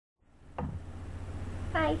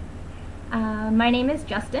My name is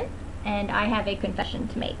Justin, and I have a confession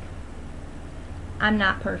to make. I'm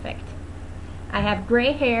not perfect. I have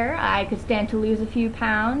gray hair, I could stand to lose a few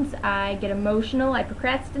pounds, I get emotional, I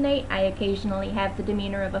procrastinate, I occasionally have the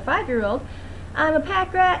demeanor of a 5-year-old. I'm a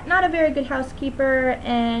pack rat, not a very good housekeeper,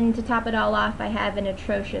 and to top it all off, I have an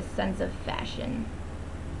atrocious sense of fashion.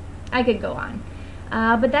 I could go on.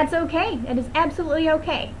 But that's okay. It is absolutely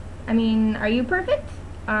okay. I mean, are you perfect?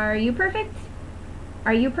 Are you perfect?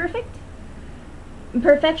 Are you perfect?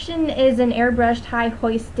 Perfection is an airbrushed,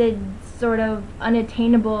 high-hoisted, sort of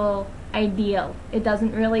unattainable ideal. It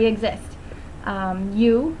doesn't really exist.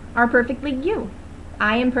 You are perfectly you.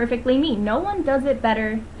 I am perfectly me. No one does it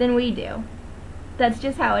better than we do. That's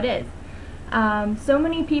just how it is. So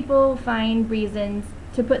many people find reasons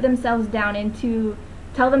to put themselves down and to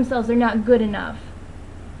tell themselves they're not good enough.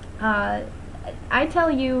 I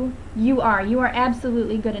tell you, you are. You are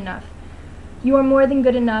absolutely good enough. You are more than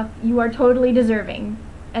good enough. You are totally deserving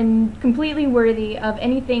and completely worthy of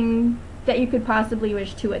anything that you could possibly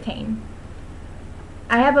wish to attain.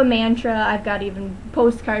 I have a mantra. I've got even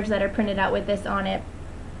postcards that are printed out with this on it.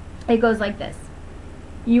 It goes like this: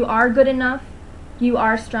 you are good enough, you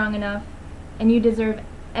are strong enough, and you deserve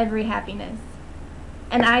every happiness.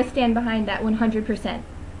 And I stand behind that 100%.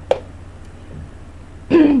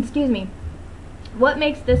 Excuse me. What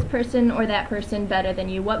makes this person or that person better than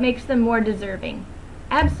you? What makes them more deserving?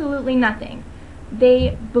 Absolutely nothing.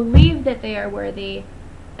 They believe that they are worthy,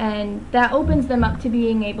 and that opens them up to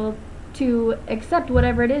being able to accept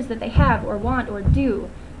whatever it is that they have or want or do.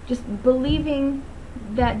 Just believing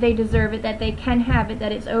that they deserve it, that they can have it,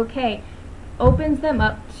 that it's okay, opens them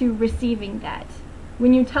up to receiving that.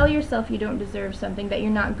 When you tell yourself you don't deserve something, that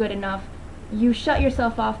you're not good enough, you shut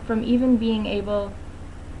yourself off from even being able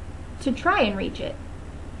to try and reach it.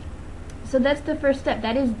 So that's the first step.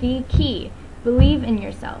 That is the key. Believe in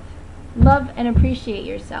yourself. Love and appreciate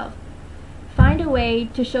yourself. Find a way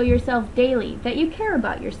to show yourself daily that you care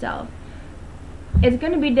about yourself. It's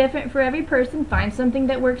going to be different for every person. Find something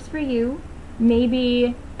that works for you.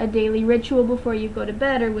 Maybe a daily ritual before you go to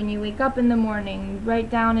bed or when you wake up in the morning. Write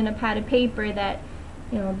down in a pad of paper that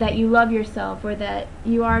that you love yourself or that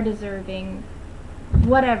you are deserving.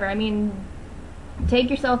 Whatever. I mean, take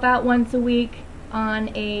yourself out once a week on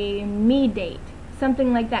a me date.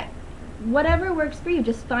 Something like that. Whatever works for you.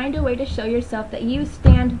 Just find a way to show yourself that you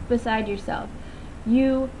stand beside yourself.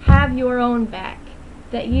 You have your own back.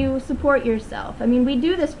 That you support yourself. I mean, we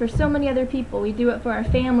do this for so many other people. We do it for our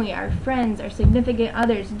family, our friends, our significant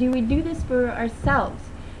others. We do this for ourselves.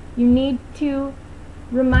 You need to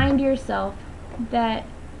remind yourself that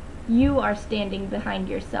you are standing behind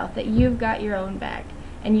yourself, that you've got your own back,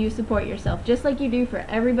 and you support yourself just like you do for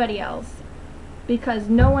everybody else, because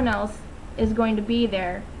no one else is going to be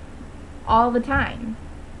there all the time.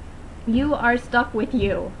 You are stuck with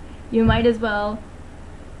you. You might as well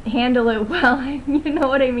handle it well. You know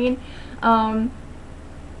what I mean?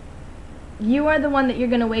 You are the one that you're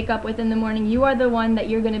going to wake up with in the morning. You are the one that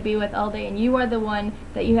you're going to be with all day, and you are the one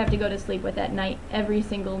that you have to go to sleep with at night, every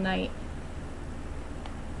single night.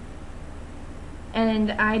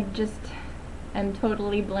 And I just am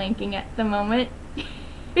totally blanking at the moment.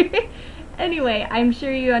 Anyway, I'm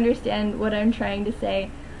sure you understand what I'm trying to say.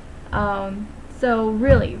 So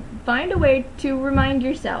really, find a way to remind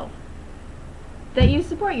yourself that you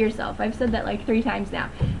support yourself. I've said that like 3 times now.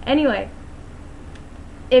 Anyway,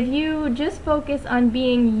 if you just focus on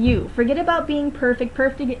being you, forget about being perfect.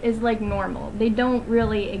 Perfect is like normal. They don't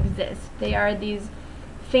really exist. They are these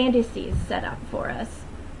fantasies set up for us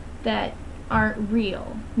that aren't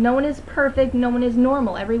real. No one is perfect. No one is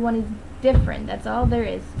normal. Everyone is different. That's all there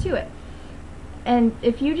is to it. And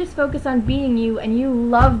if you just focus on being you and you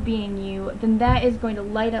love being you, then that is going to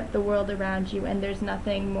light up the world around you, and there's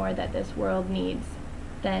nothing more that this world needs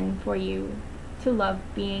than for you to love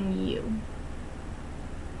being you.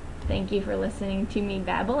 Thank you for listening to me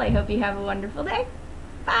babble. I hope you have a wonderful day.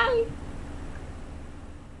 Bye!